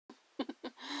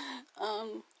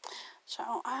Um,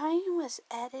 so I was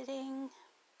editing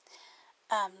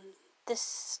this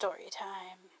story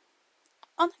time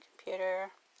on the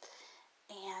computer,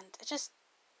 and I just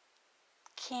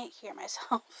can't hear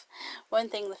myself. One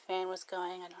thing, the fan was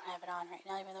going. I don't have it on right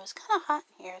now, even though it's kind of hot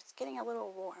in here. It's getting a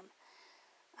little warm.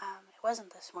 It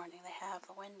wasn't this morning. They have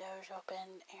the windows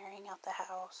open, airing out the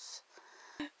house.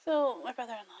 So my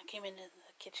brother-in-law came into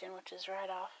the kitchen, which is right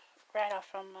off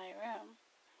from my room,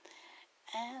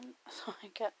 and so I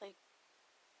got like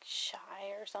shy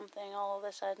or something all of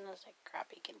a sudden. I was like,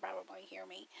 crap, he can probably hear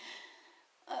me.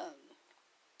 And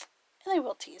they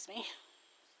will tease me.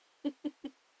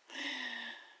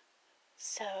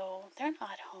 So they're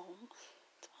not home.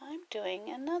 So I'm doing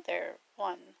another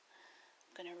one.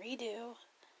 I'm gonna redo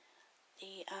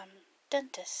the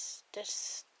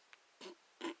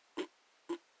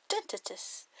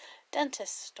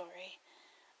dentist story.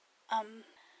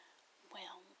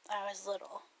 Well, I was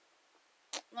little.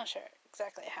 I'm not sure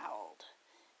exactly how old.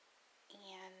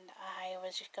 And I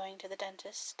was just going to the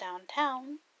dentist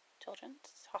downtown,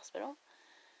 Children's Hospital.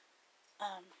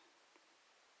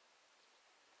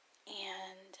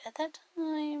 And at that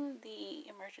time, the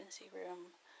emergency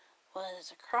room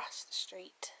was across the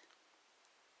street.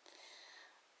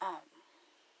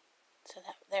 So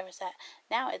that there was that.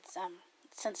 Now it's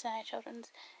Cincinnati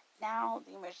Children's. Now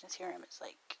the emergency room is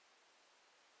like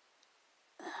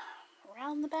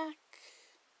around the back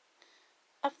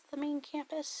of the main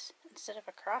campus instead of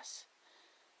across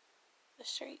the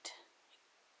street.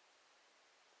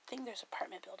 I think there's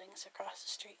apartment buildings across the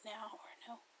street now,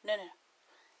 or no.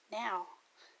 Now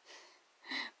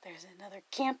there's another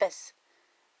campus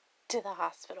to the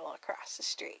hospital across the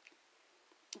street.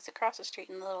 It's across the street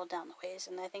and a little down the ways,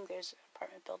 and I think there's an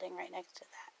apartment building right next to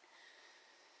that.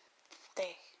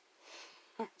 They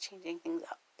are changing things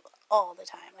up all the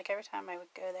time. Like every time I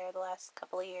would go there the last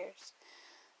couple of years,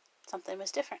 something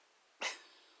was different.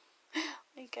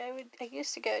 Like I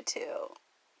used to go to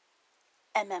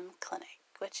Clinic,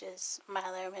 which is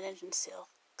Myelomeningocele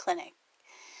Clinic,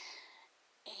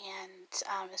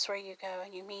 and it's where you go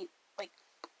and you meet like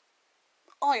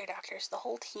all your doctors, the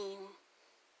whole team,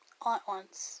 all at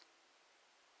once,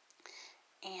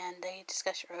 and they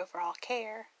discuss your overall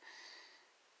care.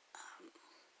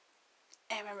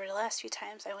 I remember the last few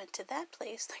times I went to that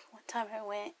place, like one time I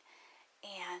went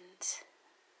and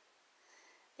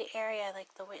the area,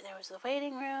 like there was the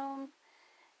waiting room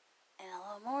and a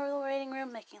little more of the waiting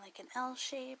room making like an L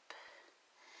shape,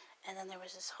 and then there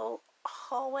was this whole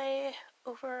hallway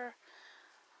over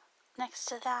next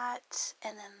to that,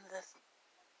 and then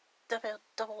the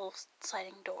double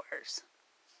sliding doors.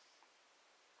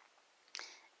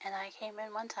 And I came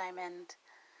in one time and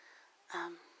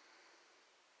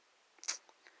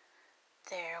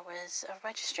there was a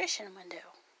registration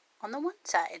window on the one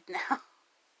side now.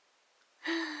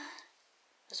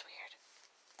 It was weird.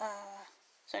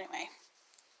 So anyway,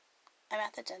 I'm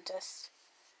at the dentist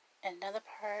in another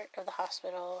part of the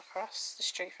hospital across the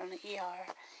street from the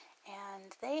ER,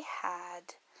 and they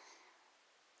had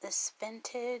this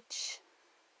vintage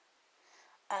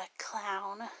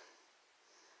clown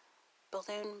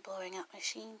balloon blowing up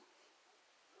machine.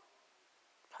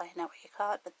 Probably not what you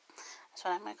call it, but that's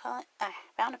what I'm going to call it. I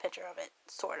found a picture of it,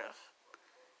 sort of.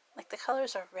 Like the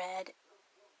colors are red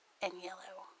and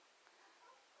yellow.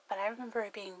 But I remember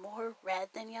it being more red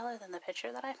than yellow than the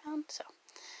picture that I found. So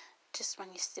just when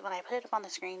I put it up on the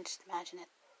screen, just imagine it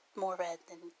more red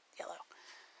than yellow.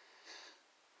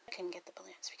 I couldn't get the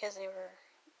balloons because they were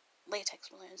latex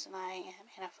balloons, and I am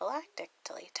anaphylactic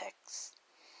to latex.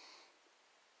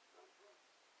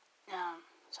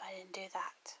 So I didn't do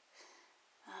that.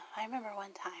 I remember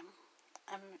one time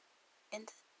I'm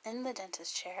in the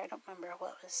dentist chair. I don't remember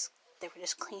what was. They were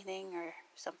just cleaning or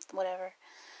something, whatever.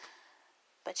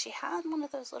 But she had one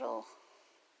of those little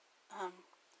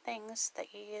things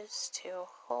that you use to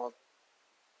hold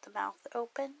the mouth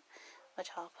open, which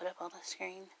I'll put up on the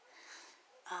screen.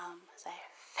 As I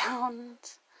found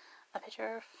a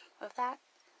picture of that.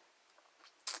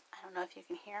 I don't know if you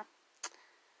can hear.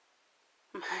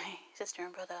 My sister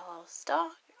and brother-in-law's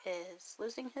dog is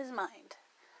losing his mind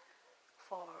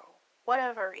for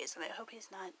whatever reason. I hope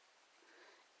he's not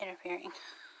interfering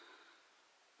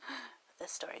with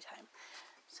this story time.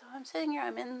 So I'm sitting here,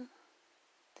 I'm in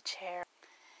the chair,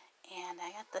 and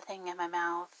I got the thing in my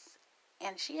mouth,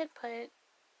 and she had put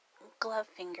glove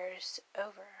fingers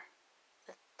over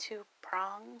the two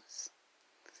prongs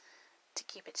to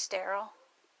keep it sterile.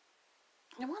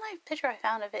 And one picture I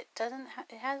found of it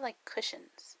it has like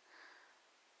cushions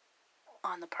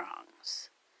on the prongs,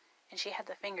 and she had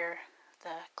the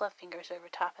glove fingers over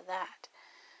top of that.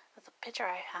 But the picture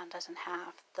I found doesn't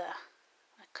have the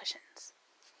cushions.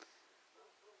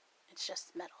 It's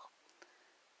just metal.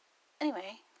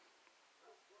 Anyway,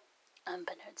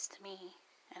 unbeknownst to me,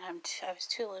 and I was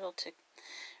too little to,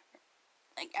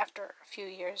 like, after a few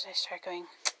years I started going,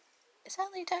 is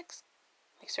that latex?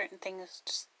 Like, certain things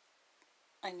just,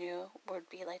 I knew would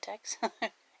be latex.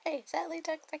 Hey, is that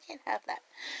latex? I can't have that.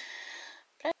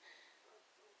 But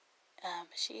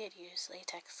she had used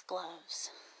latex gloves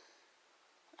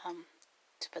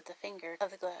to put the finger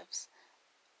of the gloves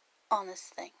on this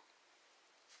thing.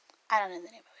 I don't know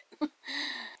the name of it.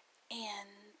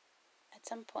 And at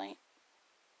some point,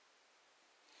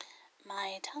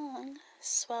 my tongue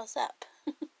swells up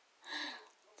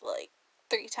like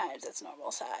 3 times its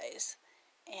normal size.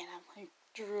 And I'm like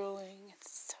drooling.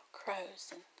 It's so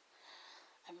gross. And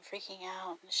I'm freaking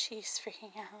out. And she's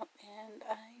freaking out. And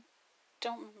I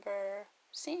don't remember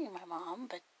seeing my mom,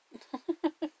 but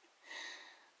I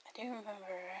do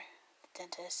remember the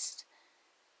dentist.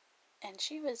 And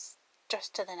she was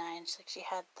dressed to the nines. Like, she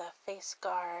had the face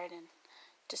guard and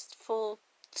just full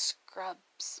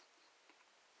scrubs,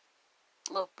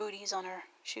 little booties on her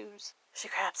shoes. She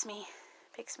grabs me,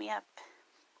 picks me up,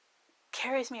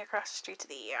 carries me across the street to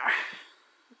the ER.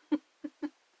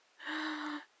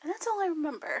 And that's all I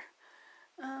remember.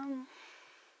 I'm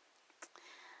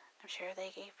sure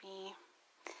they gave me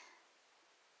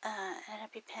an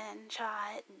EpiPen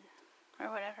shot or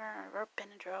whatever, or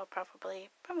Benadryl, probably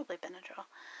Benadryl.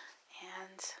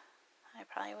 And I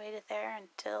probably waited there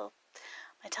until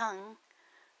my tongue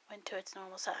went to its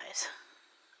normal size.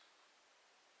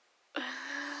 But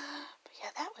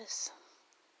yeah, that was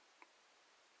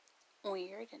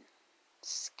weird and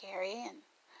scary and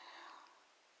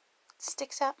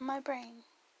sticks out in my brain.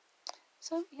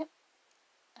 So, yep,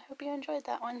 I hope you enjoyed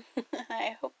that one.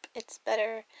 I hope it's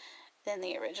better than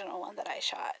the original one that I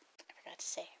shot. I forgot to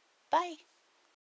say bye.